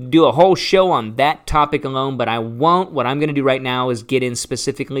 I could do a whole show on that topic alone, but I won't. What I'm going to do right now is get in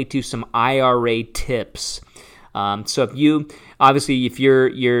specifically to some IRA tips. So if you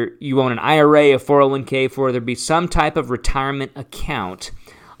own an IRA, a 401k, for there be some type of retirement account,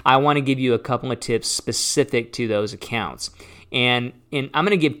 I want to give you a couple of tips specific to those accounts. And I'm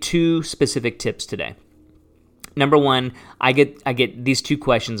going to give two specific tips today. Number one, I get these two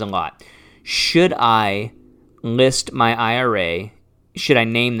questions a lot. Should I list my IRA? Should I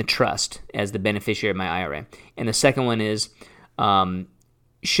name the trust as the beneficiary of my IRA? And the second one is,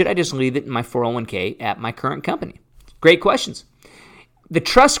 should I just leave it in my 401k at my current company? Great questions. The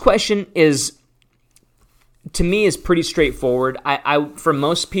trust question to me is pretty straightforward. For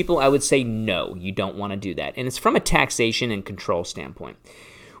most people, I would say no, you don't want to do that. And it's from a taxation and control standpoint.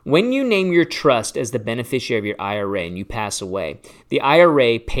 When you name your trust as the beneficiary of your IRA and you pass away, the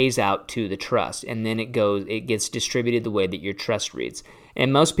IRA pays out to the trust, and then it gets distributed the way that your trust reads.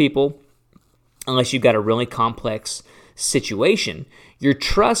 And most people, unless you've got a really complex situation, your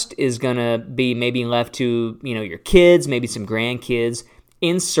trust is going to be maybe left to, your kids, maybe some grandkids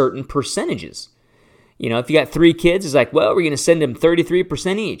in certain percentages. If you got 3 kids, it's like, well, we're going to send them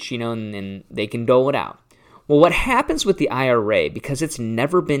 33% each, and they can dole it out. Well, what happens with the IRA, because it's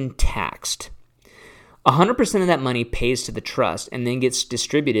never been taxed, 100% of that money pays to the trust and then gets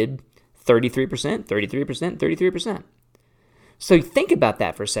distributed 33%, 33%, 33%. So think about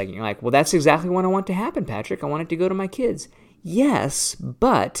that for a second. You're like, well, that's exactly what I want to happen, Patrick. I want it to go to my kids. Yes,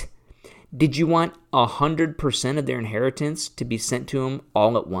 but did you want 100% of their inheritance to be sent to them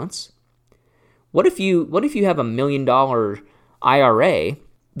all at once? What if you have $1 million IRA?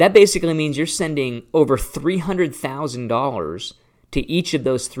 That basically means you're sending over $300,000 to each of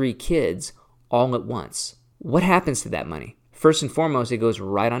those 3 kids all at once. What happens to that money? First and foremost, it goes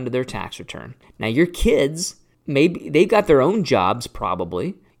right onto their tax return. Now, your kids, maybe they've got their own jobs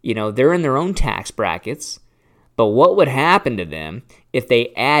probably. They're in their own tax brackets. But what would happen to them if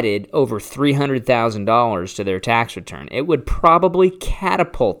they added over $300,000 to their tax return? It would probably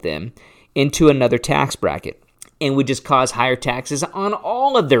catapult them into another tax bracket and would just cause higher taxes on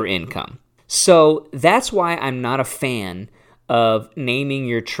all of their income. So that's why I'm not a fan of naming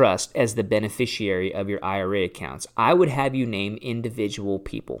your trust as the beneficiary of your IRA accounts. I would have you name individual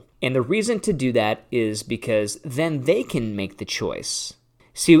people. And the reason to do that is because then they can make the choice.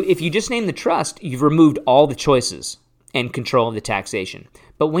 See, if you just name the trust, you've removed all the choices and control of the taxation.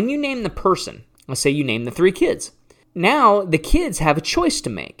 But when you name the person, let's say you name the 3 kids, now the kids have a choice to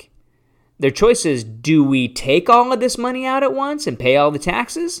make. Their choice is, do we take all of this money out at once and pay all the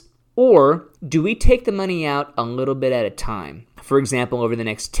taxes? Or do we take the money out a little bit at a time, for example, over the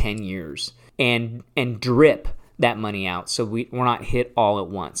next 10 years, and drip that money out so we're not hit all at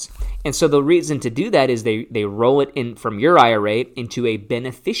once? And so the reason to do that is they roll it in from your IRA into a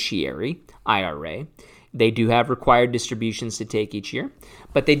beneficiary IRA. They do have required distributions to take each year,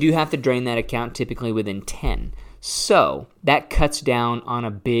 but they do have to drain that account typically within 10. So that cuts down on a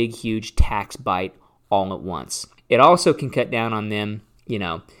big, huge tax bite all at once. It also can cut down on them,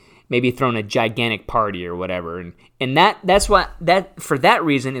 maybe throwing a gigantic party or whatever. And that's why for that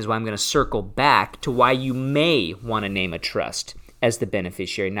reason is why I'm going to circle back to why you may want to name a trust as the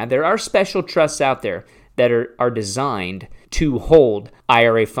beneficiary. Now, there are special trusts out there that are designed to hold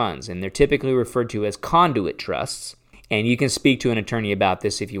IRA funds, and they're typically referred to as conduit trusts. And you can speak to an attorney about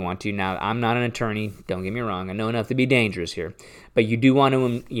this if you want to. Now, I'm not an attorney. Don't get me wrong. I know enough to be dangerous here. But you do want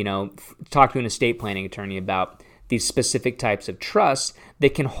to, talk to an estate planning attorney about these specific types of trusts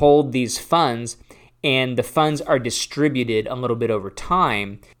that can hold these funds, and the funds are distributed a little bit over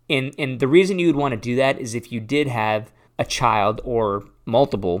time. And the reason you would want to do that is if you did have a child or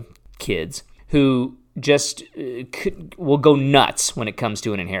multiple kids who just will go nuts when it comes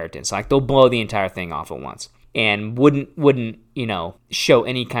to an inheritance. Like they'll blow the entire thing off at once and wouldn't show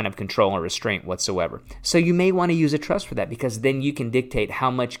any kind of control or restraint whatsoever. So you may want to use a trust for that, because then you can dictate how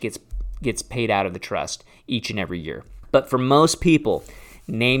much gets paid out of the trust each and every year. But for most people,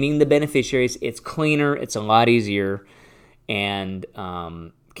 naming the beneficiaries, it's cleaner, it's a lot easier, and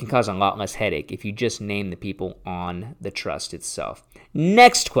can cause a lot less headache if you just name the people on the trust itself.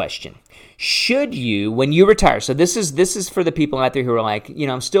 Next question. Should you, when you retire, so this is for the people out there who are like,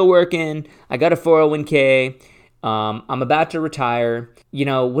 I'm still working, I got a 401k, I'm about to retire,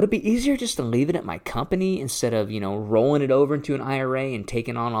 would it be easier just to leave it at my company instead of, rolling it over into an IRA and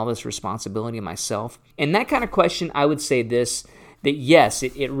taking on all this responsibility myself? And that kind of question, I would say this, that yes,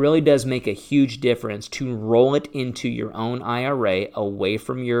 it really does make a huge difference to roll it into your own IRA away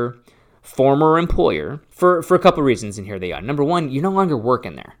from your former employer for a couple of reasons, and here they are. Number one, you're no longer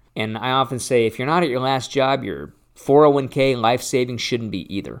working there. And I often say if you're not at your last job, your 401k life savings shouldn't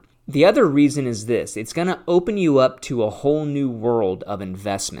be either. The other reason is this. It's going to open you up to a whole new world of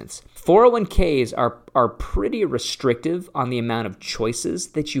investments. 401ks are pretty restrictive on the amount of choices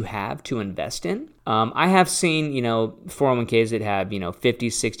that you have to invest in. I have seen, 401ks that have, 50,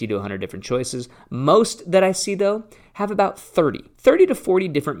 60 to 100 different choices. Most that I see, though, have about 30 to 40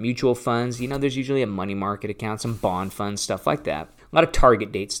 different mutual funds. There's usually a money market account, some bond funds, stuff like that. A lot of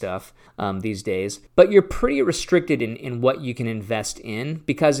target date stuff these days. But you're pretty restricted in what you can invest in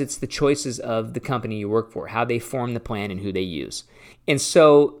because it's the choices of the company you work for, how they form the plan and who they use. And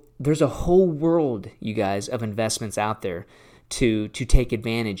so there's a whole world, you guys, of investments out there to take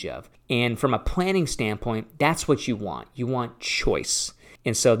advantage of. And from a planning standpoint, that's what you want. You want choice.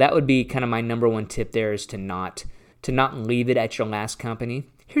 And so that would be kind of my number one tip there, is to not leave it at your last company.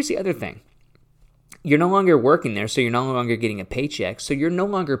 Here's the other thing. You're no longer working there, so you're no longer getting a paycheck. So you're no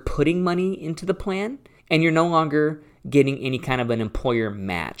longer putting money into the plan, and you're no longer getting any kind of an employer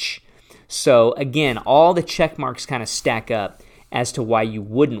match. So again, all the check marks kind of stack up as to why you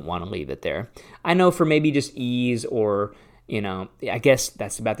wouldn't want to leave it there. I know for maybe just ease, or I guess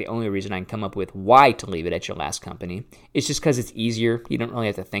that's about the only reason I can come up with why to leave it at your last company. It's just because it's easier. You don't really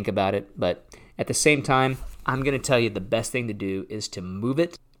have to think about it. But at the same time, I'm going to tell you the best thing to do is to move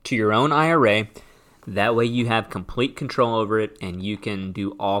it to your own IRA. That way you have complete control over it and you can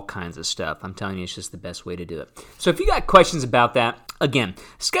do all kinds of stuff. I'm telling you, it's just the best way to do it. So if you got questions about that, again,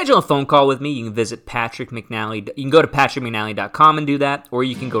 schedule a phone call with me. You can visit Patrick McNally. You can go to patrickmcnally.com and do that, or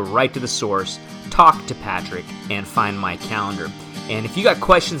you can go right to the source, talk to Patrick, and find my calendar. And if you got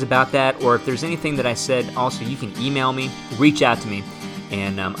questions about that, or if there's anything that I said, also you can email me, reach out to me,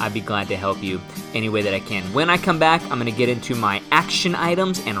 and I'd be glad to help you any way that I can. When I come back, I'm going to get into my action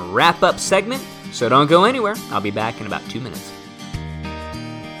items and wrap-up segment. So don't go anywhere. I'll be back in about 2 minutes.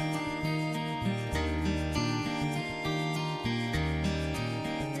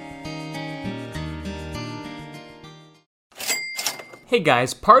 Hey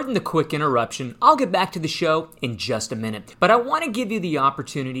guys, pardon the quick interruption. I'll get back to the show in just a minute, but I want to give you the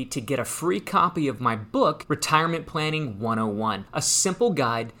opportunity to get a free copy of my book, Retirement Planning 101, a simple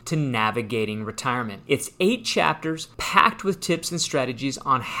guide to navigating retirement. It's 8 chapters packed with tips and strategies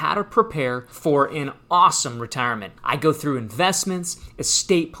on how to prepare for an awesome retirement. I go through investments,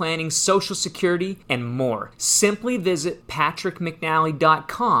 estate planning, Social Security, and more. Simply visit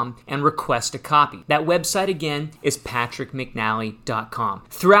patrickmcnally.com and request a copy. That website again is patrickmcnally.com.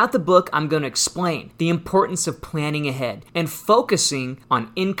 Throughout the book, I'm going to explain the importance of planning ahead and focusing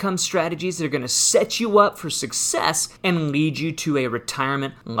on income strategies that are going to set you up for success and lead you to a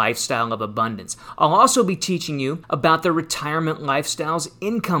retirement lifestyle of abundance. I'll also be teaching you about the Retirement Lifestyles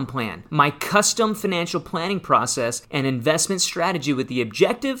Income Plan, my custom financial planning process and investment strategy with the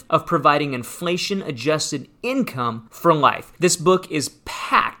objective of providing inflation-adjusted income for life. This book is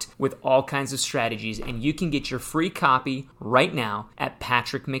packed with all kinds of strategies, and you can get your free copy right now at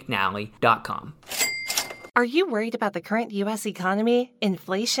patrickmcnally.com. Are you worried about the current U.S. economy,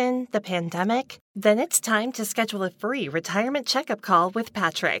 inflation, the pandemic? Then it's time to schedule a free retirement checkup call with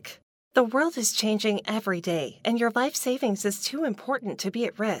Patrick. The world is changing every day, and your life savings is too important to be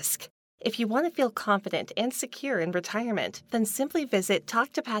at risk. If you want to feel confident and secure in retirement, then simply visit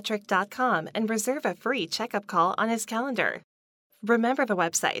talktopatrick.com and reserve a free checkup call on his calendar. Remember the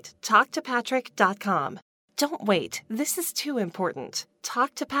website, talktopatrick.com. Don't wait. This is too important.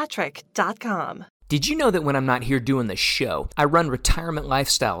 talktopatrick.com. Did you know that when I'm not here doing the show, I run Retirement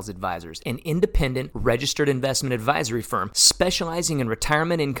Lifestyles Advisors, an independent registered investment advisory firm specializing in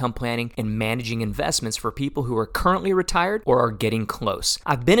retirement income planning and managing investments for people who are currently retired or are getting close.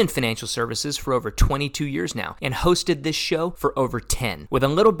 I've been in financial services for over 22 years now and hosted this show for over 10. With a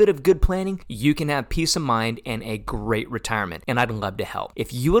little bit of good planning, you can have peace of mind and a great retirement, and I'd love to help.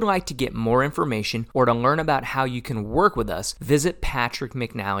 If you would like to get more information or to learn about how you can work with us, visit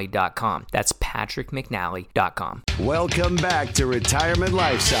patrickmcnally.com. That's patrickmcnally.com. Welcome back to Retirement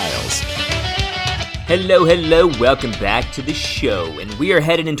Lifestyles. Hello, welcome back to the show. And we are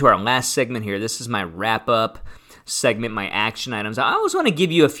headed into our last segment here. This is my wrap-up segment, my action items. I always want to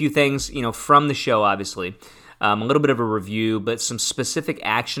give you a few things, from the show, obviously. A little bit of a review, but some specific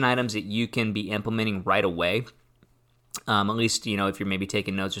action items that you can be implementing right away. At least, if you're maybe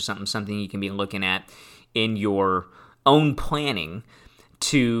taking notes or something you can be looking at in your own planning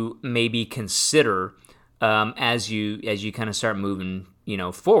to maybe consider as you kind of start moving,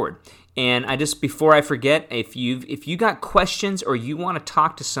 forward. And before I forget, if you got questions or you want to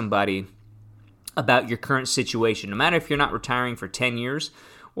talk to somebody about your current situation, no matter if you're not retiring for 10 years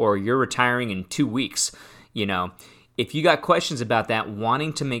or you're retiring in 2 weeks, if you got questions about that,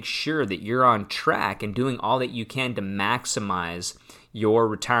 wanting to make sure that you're on track and doing all that you can to maximize your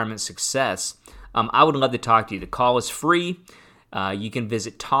retirement success, I would love to talk to you. The call is free. you can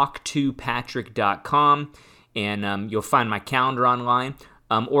visit talktopatrick.com, and you'll find my calendar online.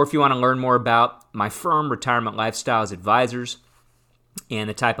 Or if you want to learn more about my firm, Retirement Lifestyles Advisors, and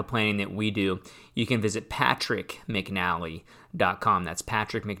the type of planning that we do, you can visit patrickmcnally.com. That's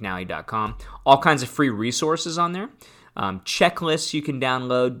patrickmcnally.com. All kinds of free resources on there. Checklists you can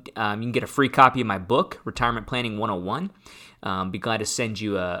download. You can get a free copy of my book, Retirement Planning 101. Be glad to send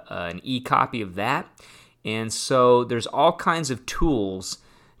you an e-copy of that. And so there's all kinds of tools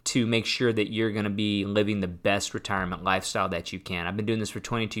to make sure that you're going to be living the best retirement lifestyle that you can. I've been doing this for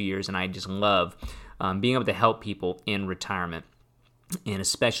 22 years, and I just love being able to help people in retirement. And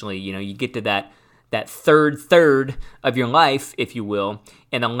especially, you get to that third of your life, if you will,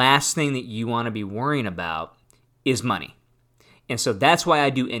 and the last thing that you want to be worrying about is money. And so that's why I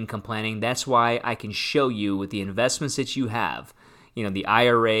do income planning. That's why I can show you with the investments that you have, the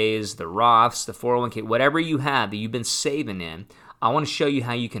IRAs, the Roths, the 401k, whatever you have that you've been saving in, I want to show you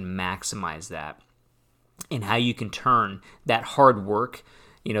how you can maximize that and how you can turn that hard work,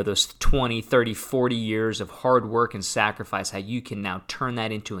 those 20, 30, 40 years of hard work and sacrifice, how you can now turn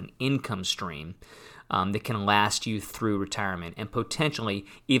that into an income stream that can last you through retirement and potentially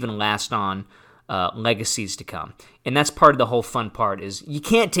even last on legacies to come. And that's part of the whole fun part is you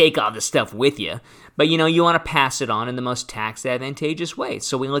can't take all this stuff with you, but you want to pass it on in the most tax advantageous way.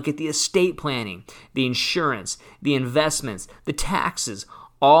 So we look at the estate planning, the insurance, the investments, the taxes,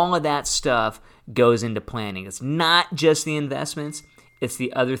 all of that stuff goes into planning. It's not just the investments, it's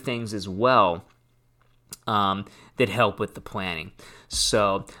the other things as well that help with the planning.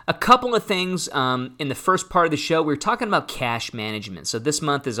 So a couple of things in the first part of the show, we were talking about cash management. So this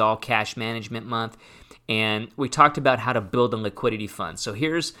month is all cash management month, and we talked about how to build a liquidity fund. So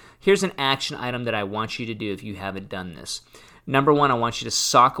here's an action item that I want you to do if you haven't done this. Number one, I want you to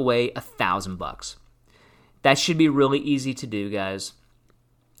sock away $1,000. That should be really easy to do, guys.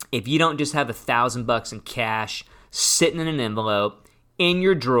 If you don't just have $1,000 in cash sitting in an envelope in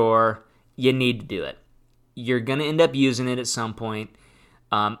your drawer, you need to do it. You're going to end up using it at some point.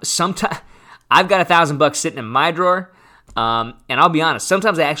 Sometimes I've got $1,000 sitting in my drawer, and I'll be honest,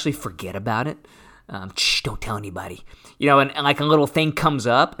 sometimes I actually forget about it. Don't tell anybody. And like a little thing comes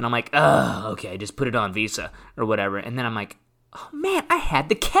up, and I'm like, oh, okay, just put it on Visa or whatever. And then I'm like, oh man, I had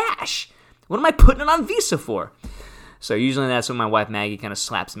the cash. What am I putting it on Visa for? So usually that's when my wife Maggie kind of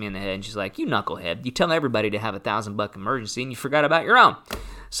slaps me in the head, and she's like, you knucklehead. You tell everybody to have $1,000 emergency, and you forgot about your own.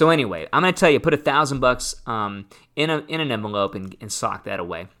 So anyway, I'm going to tell you, put $1,000 in an envelope and sock that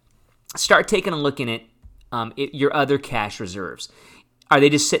away. Start taking a look in it, your other cash reserves. Are they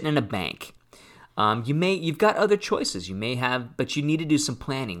just sitting in a bank? You've got other choices. You may have, but you need to do some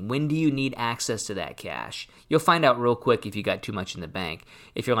planning. When do you need access to that cash? You'll find out real quick if you got too much in the bank.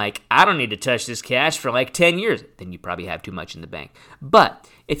 If you're like, I don't need to touch this cash for like 10 years, then you probably have too much in the bank. But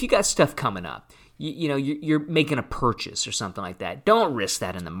if you got stuff coming up, you're making a purchase or something like that, don't risk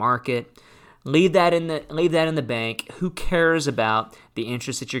that in the market. Leave that in the bank. Who cares about the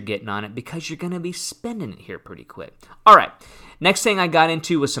interest that you're getting on it, because you're going to be spending it here pretty quick. All right. Next thing I got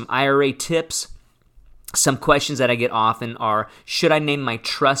into was some IRA tips. Some questions that I get often are, should I name my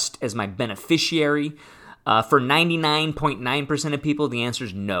trust as my beneficiary? For 99.9% of people, the answer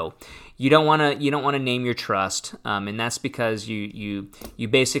is no. You don't want to name your trust, and that's because you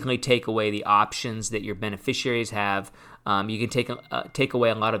basically take away the options that your beneficiaries have. You can take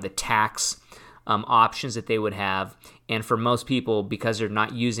away a lot of the tax options that they would have, and for most people, because they're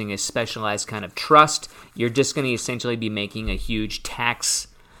not using a specialized kind of trust, you're just going to essentially be making a huge tax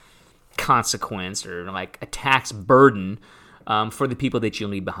consequence or like a tax burden for the people that you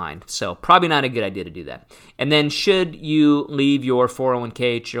leave behind. So probably not a good idea to do that. And then should you leave your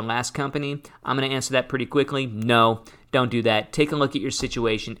 401k to your last company? I'm going to answer that pretty quickly. No, don't do that. Take a look at your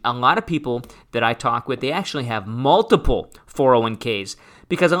situation. A lot of people that I talk with, they actually have multiple 401ks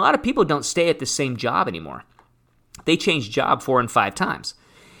because a lot of people don't stay at the same job anymore. They change job 4 and 5 times.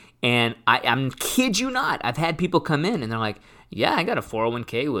 And I'm kid you not, I've had people come in and they're like, yeah, I got a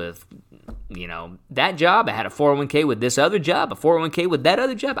 401k with, that job. I had a 401k with this other job, a 401k with that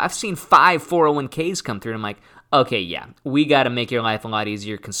other job. I've seen 5 401ks come through, and I'm like, okay, yeah, we got to make your life a lot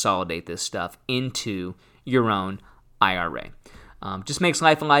easier, consolidate this stuff into your own IRA. Just makes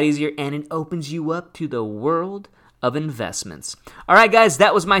life a lot easier, and it opens you up to the world of investments. All right, guys,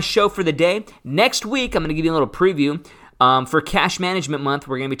 that was my show for the day. Next week, I'm going to give you a little preview. For Cash Management Month,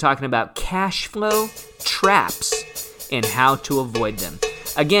 we're going to be talking about cash flow traps and how to avoid them.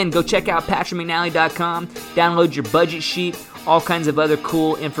 Again, go check out patrickmcnally.com, download your budget sheet, all kinds of other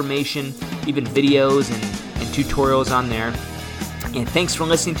cool information, even videos and tutorials on there. And thanks for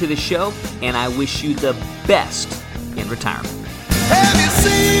listening to the show, and I wish you the best in retirement.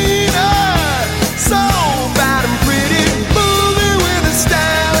 seen us.